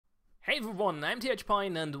Hey everyone, I'm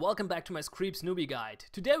THPine and welcome back to my Screeps Nooby guide.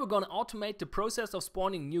 Today we're gonna automate the process of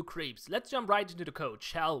spawning new creeps. Let's jump right into the code,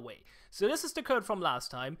 shall we? So this is the code from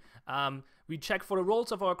last time. We check for the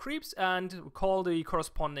roles of our creeps and call the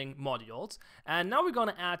corresponding modules. And now we're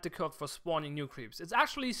gonna add the code for spawning new creeps. It's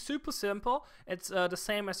actually super simple. It's the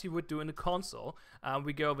same as you would do in the console.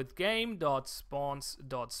 We go with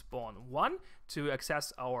game.spawns.spawn1 to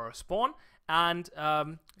access our spawn, and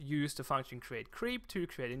use the function create creep to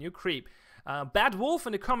create a new creep. Bad Wolf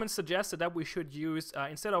in the comments suggested that we should use,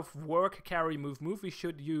 instead of work, carry, move, we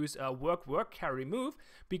should use work, carry, move,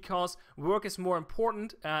 because work is more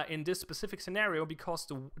important in this specific scenario, because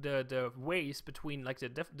the ways between, like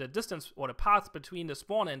the distance or the path between the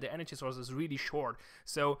spawn and the energy source is really short.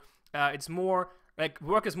 So it's more, like,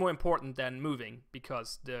 work is more important than moving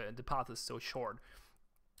because the path is so short.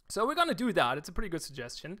 So we're gonna do that. It's a pretty good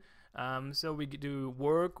suggestion. So we do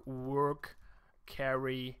work,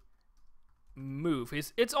 carry, move.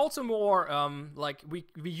 It's also more like we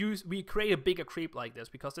create a bigger creep like this,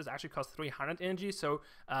 because this actually costs 300 energy. So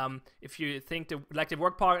if you think the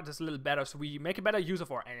work part is a little better, so we make a better use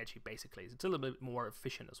of our energy. Basically, it's a little bit more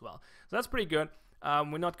efficient as well. So that's pretty good.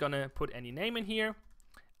 We're not gonna put any name in here,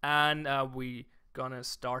 and we gonna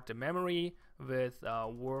start the memory with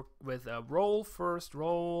work with a role first,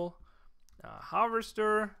 role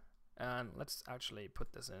harvester. And let's actually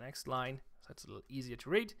put this in the next line so it's a little easier to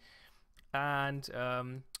read. And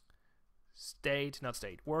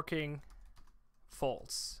working,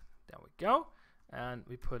 false. There we go. And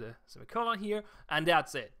we put a semicolon here, and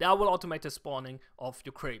that's it. That will automate the spawning of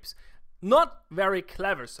your creeps. Not very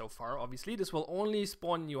clever so far, obviously. This will only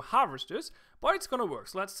spawn new harvesters, but it's gonna work.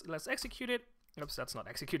 So let's execute it. Oops, that's not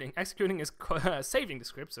executing. Executing is saving the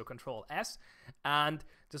script, so Control S, and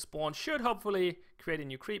the spawn should hopefully create a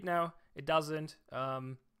new creep now. It doesn't.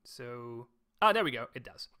 There we go. It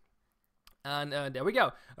does. And there we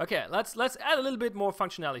go. Okay, let's add a little bit more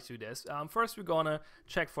functionality to this. First, we're gonna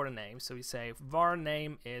check for the name. So we say var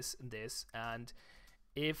name is this, and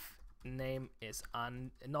if name is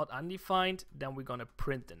not undefined, then we're gonna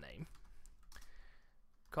print the name.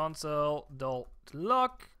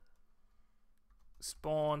 Console.log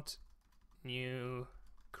spawned new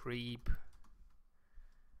creep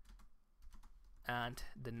and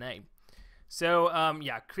the name. So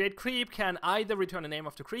yeah, create creep can either return the name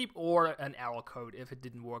of the creep or an error code if it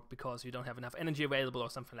didn't work because you don't have enough energy available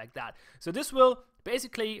or something like that. So this will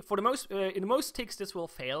basically, for the most in most ticks, this will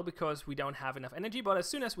fail because we don't have enough energy. But as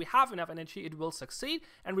soon as we have enough energy, it will succeed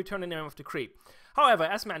and return the name of the creep. However,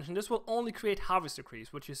 as mentioned, this will only create harvester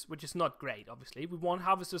creeps, which is not great. Obviously, we want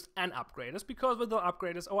harvesters and upgraders, because with the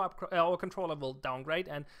upgraders, our controller will downgrade,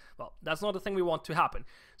 and well, that's not the thing we want to happen.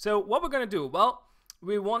 So what we're gonna do? Well,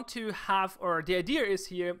 we want to have, or the idea is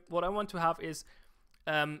here, what I want to have is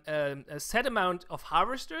a set amount of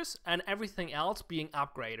harvesters and everything else being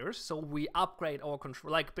upgraders. So we upgrade our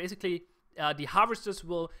control, like basically the harvesters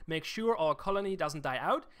will make sure our colony doesn't die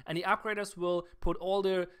out, and the upgraders will put all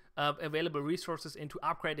the available resources into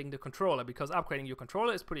upgrading the controller, because upgrading your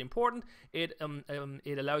controller is pretty important. It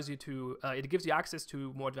allows you to, it gives you access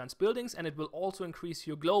to more advanced buildings, and it will also increase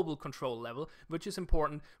your global control level, which is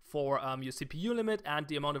important for your CPU limit and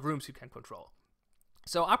the amount of rooms you can control.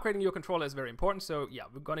 So upgrading your controller is very important. So yeah,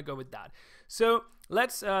 we're gonna go with that. So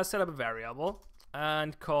let's set up a variable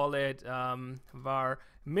and call it var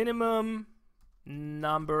minimum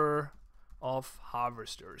number of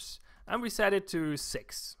harvesters, and we set it to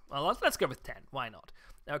 6. Well, let's go with 10. Why not?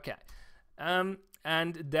 Okay, and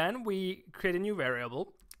then we create a new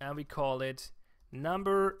variable and we call it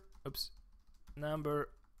number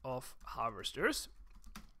of harvesters.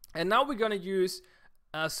 And now we're gonna use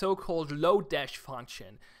a so-called load dash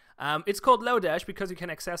function. It's called load dash because you can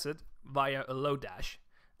access it via a load dash,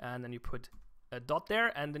 and then you put a dot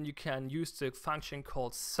there, and then you can use the function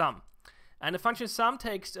called sum. And the function sum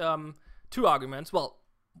takes 2 arguments. Well,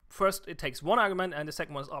 first it takes 1 argument, and the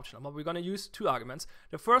second one is optional, but we're going to use 2 arguments.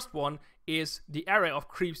 The first one is the array of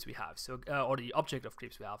creeps we have, so or the object of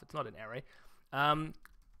creeps we have. It's not an array.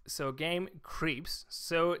 So game creeps.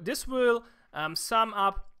 So this will sum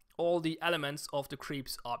up all the elements of the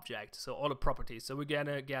creeps object, so all the properties. So we're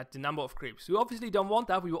gonna get the number of creeps. We obviously don't want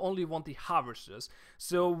that, we only want the harvesters.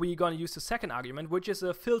 So we're gonna use the second argument, which is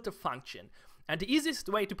a filter function. And the easiest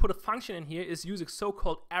way to put a function in here is use a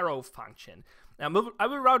so-called arrow function. I will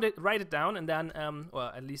write it down, and then,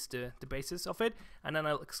 or at least the basis of it, and then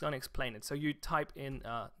I'm gonna explain it. So you type in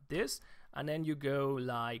this, and then you go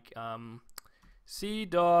like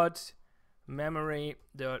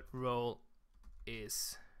c.memory.role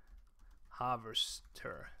is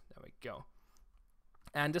harvester. There we go.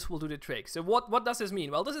 And this will do the trick. So what does this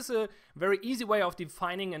mean? Well, this is a very easy way of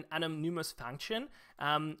defining an anonymous function.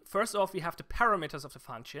 First off, we have the parameters of the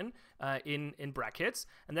function in brackets,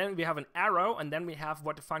 and then we have an arrow, and then we have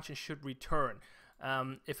what the function should return.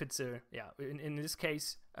 If it's in this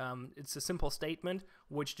case, it's a simple statement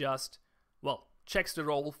which just, well, checks the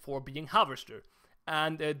role for being harvester.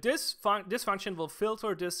 And this function will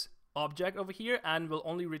filter this object over here and will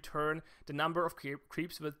only return the number of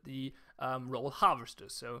creeps with the role harvester.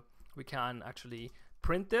 So we can actually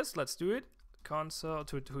print this. Let's do it. Console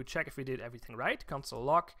to check if we did everything right. Console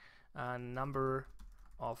log number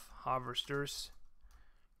of harvesters.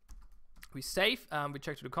 We save. We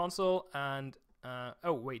check to the console and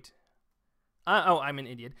oh wait. Oh, I'm an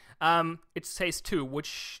idiot. It says 2,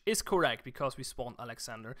 which is correct because we spawned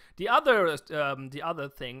Alexander. The other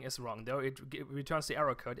thing is wrong though. It returns the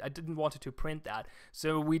error code. I didn't want it to print that,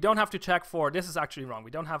 so we don't have to check for. This is actually wrong.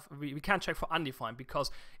 We can't check for undefined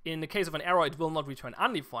because in the case of an error, it will not return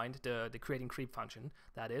undefined. The creating creep function,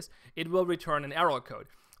 that is, it will return an error code.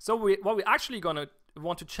 So what we actually gonna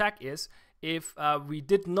want to check is if we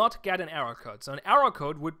did not get an error code. So an error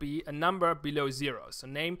code would be a number below 0, so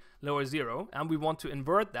name lower 0, and we want to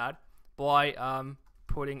invert that by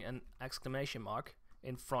putting an exclamation mark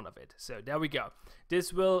in front of it. So there we go.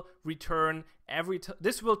 This will return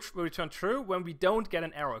return true when we don't get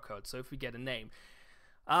an error code. So if we get a name.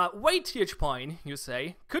 Wait, THPine, you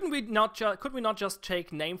say, could we not just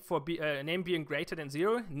take name for name being greater than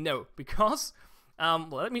 0? No, because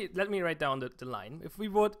well, let me write down the line. If we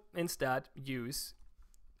would instead use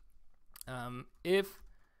if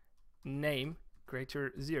name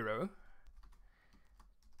greater 0,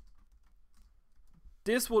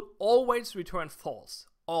 this would always return false.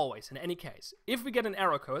 Always, in any case. If we get an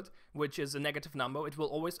error code, which is a negative number, it will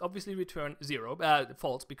always obviously return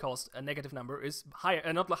false, because a negative number is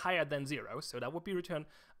higher, not higher than 0, so that would be return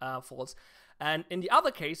false. And in the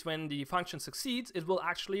other case, when the function succeeds, it will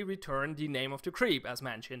actually return the name of the creep, as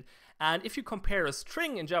mentioned. And if you compare a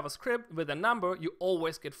string in JavaScript with a number, you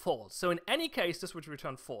always get false. So in any case, this would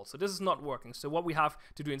return false. So this is not working. So what we have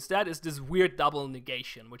to do instead is this weird double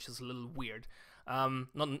negation, which is a little weird.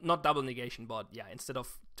 Not double negation, but yeah, instead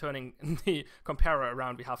of turning the comparer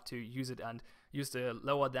around, we have to use it and use the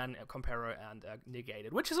lower than comparer and negate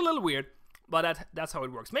it, which is a little weird, but that's how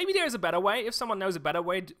it works. Maybe there's a better way. If someone knows a better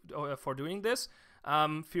way for doing this,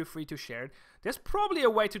 feel free to share it. There's probably a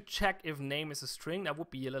way to check if name is a string. That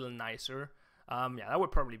would be a little nicer. Yeah, that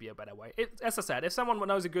would probably be a better way. As I said, if someone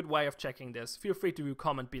knows a good way of checking this, feel free to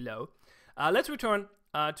comment below. Let's return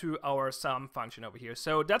to our sum function over here.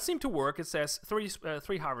 So that seemed to work. It says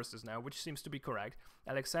three harvesters now, which seems to be correct.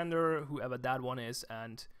 Alexander, whoever that one is,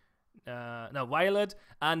 and no, Violet,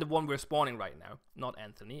 and the one we're spawning right now, not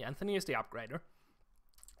Anthony. Anthony is the upgrader.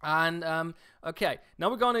 And okay, now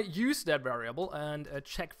we're gonna use that variable and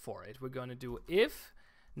check for it. We're gonna do if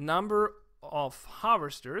number of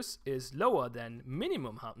harvesters is lower than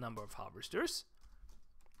minimum number of harvesters,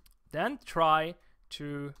 then try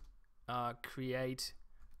to create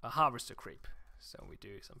a harvester creep. So we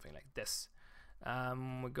do something like this.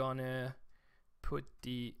 We're gonna put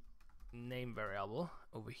the name variable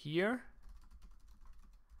over here.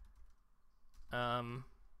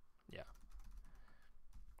 Yeah.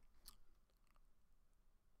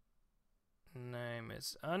 Name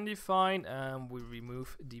is undefined, and we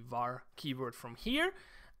remove the var keyword from here.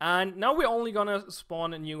 And now we're only gonna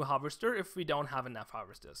spawn a new harvester if we don't have enough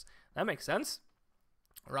harvesters. That makes sense,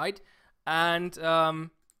 right? And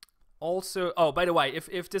also, oh, by the way,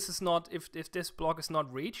 if this is not, if this block is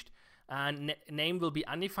not reached, and name will be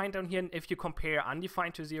undefined down here, and if you compare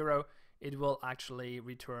undefined to 0, it will actually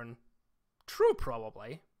return true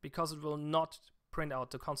probably, because it will not print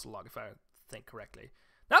out the console log, if I think correctly.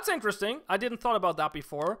 That's interesting. I didn't thought about that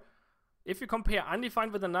before. If you compare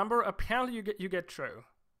undefined with a number, apparently you get true.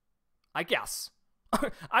 I guess.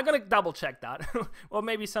 I'm gonna double check that. Or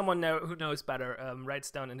maybe someone who knows better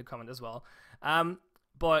writes down in the comment as well.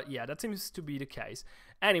 But yeah, that seems to be the case.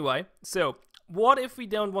 Anyway, so what if we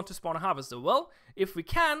don't want to spawn a harvester? Well, if we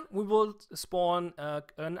can, we will spawn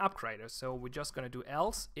an upgrader. So we're just gonna do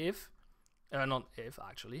else if, not if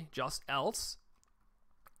actually, just else,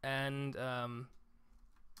 and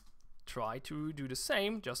try to do the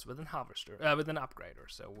same just with an harvester, with an upgrader.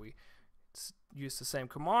 So we use the same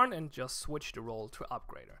command and just switch the role to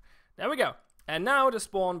upgrader. There we go. And now the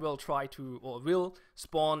spawn will will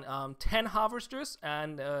spawn 10 harvesters,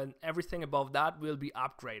 and everything above that will be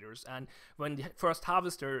upgraders. And when the first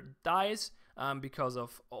harvester dies, because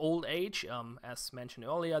of old age, as mentioned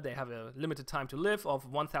earlier, they have a limited time to live of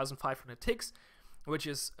 1,500 ticks, which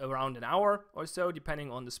is around an hour or so,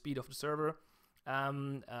 depending on the speed of the server.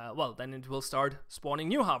 well, then it will start spawning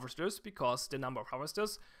new harvesters because the number of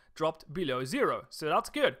harvesters dropped below 0. So that's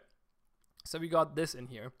good. So we got this in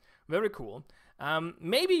here. Very cool.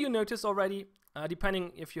 Maybe you noticed already,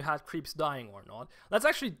 depending if you had creeps dying or not. Let's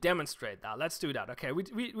actually demonstrate that. Let's do that. Okay,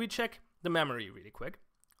 we check the memory really quick.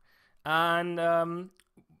 And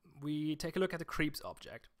we take a look at the creeps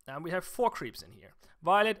object. And we have 4 creeps in here.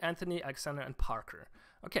 Violet, Anthony, Alexander, and Parker.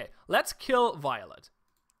 Okay, let's kill Violet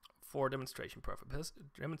for demonstration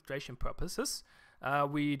purposes.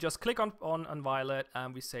 We just click on Violet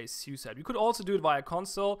and we say suicide. We could also do it via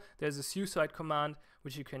console. There's a suicide command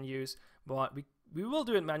which you can use, but we will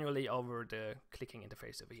do it manually over the clicking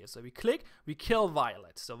interface over here. So we click, we kill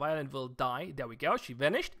Violet. So Violet will die. There we go, she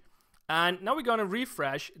vanished. And now we're gonna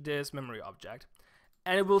refresh this memory object.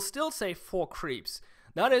 And it will still say 4 creeps.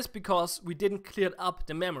 That is because we didn't clear up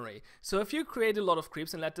the memory. So if you create a lot of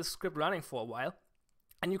creeps and let this script running for a while,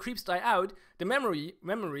 and your creeps die out, the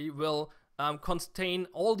memory will contain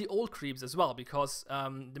all the old creeps as well, because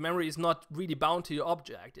the memory is not really bound to your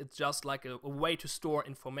object. It's just like a way to store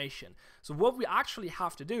information. So what we actually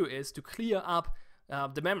have to do is to clear up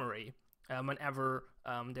the memory whenever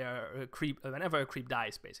a creep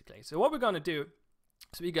dies, basically. So what we're gonna do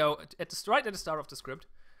is we go right at the start of the script,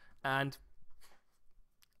 and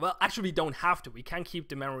well, actually we don't have to. We can keep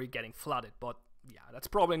the memory getting flooded, but yeah, that's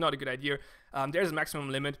probably not a good idea. There's a maximum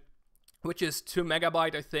limit, which is 2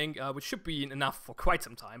 MB, I think, which should be enough for quite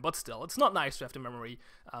some time, but still, it's not nice to have the memory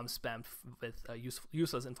spammed with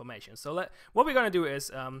useless information. So what we're gonna do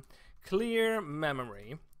is clear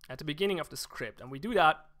memory at the beginning of the script, and we do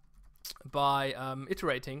that by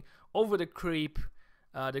iterating over the creep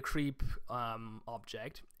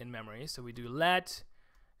object in memory. So we do let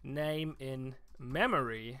name in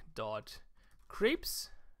memory dot creeps,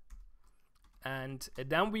 and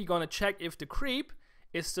then we're gonna check if the creep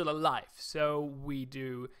is still alive. So we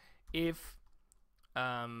do if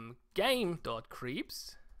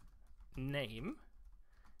game.creeps name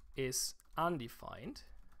is undefined,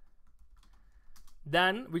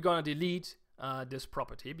 then we're gonna delete this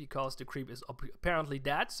property because the creep is apparently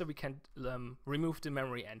dead, so we can remove the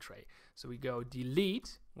memory entry. So we go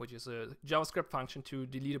delete, which is a JavaScript function to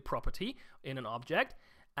delete a property in an object,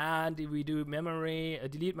 and we do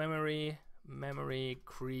delete memory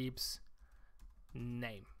creeps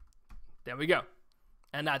name. There we go,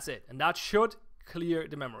 and that's it, and that should clear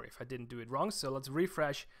the memory if I didn't do it wrong. So let's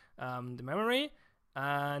refresh the memory,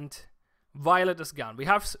 and Violet is gone. We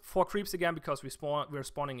have 4 creeps again because we're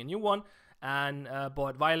spawning a new one, and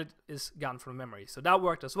but Violet is gone from memory, so that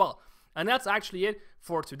worked as well. And that's actually it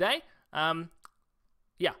for today.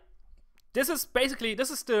 Yeah, this is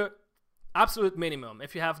the absolute minimum.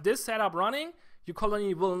 If you have this setup running, your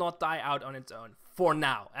colony will not die out on its own for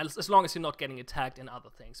now, as long as you're not getting attacked and other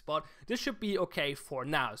things. But this should be okay for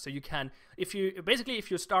now. So you can, if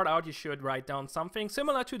you start out, you should write down something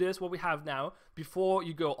similar to this, what we have now, before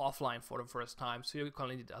you go offline for the first time, so your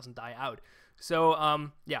colony doesn't die out. So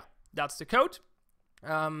yeah, that's the code.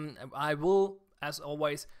 I will, as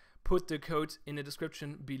always, put the code in the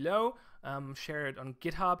description below, share it on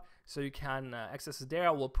GitHub so you can access it there.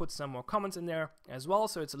 I will put some more comments in there as well,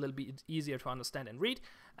 so it's a little bit easier to understand and read.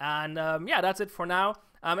 And yeah, that's it for now.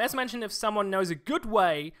 As mentioned, if someone knows a good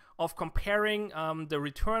way of comparing the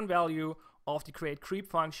return value of the create creep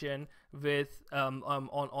function with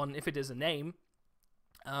on if it is a name,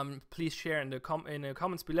 please share in the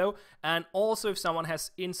comments below. And also, if someone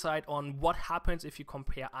has insight on what happens if you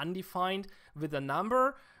compare undefined with a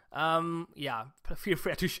number, yeah, feel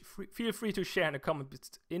free to share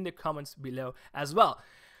in the comments below as well.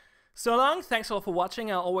 So long, thanks all for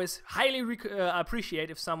watching. I always highly appreciate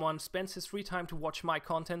if someone spends his free time to watch my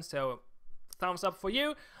content, so thumbs up for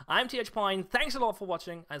you. I'm THPoint, thanks a lot for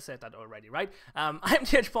watching. I said that already, right? I'm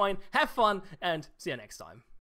THPoint, have fun, and see you next time.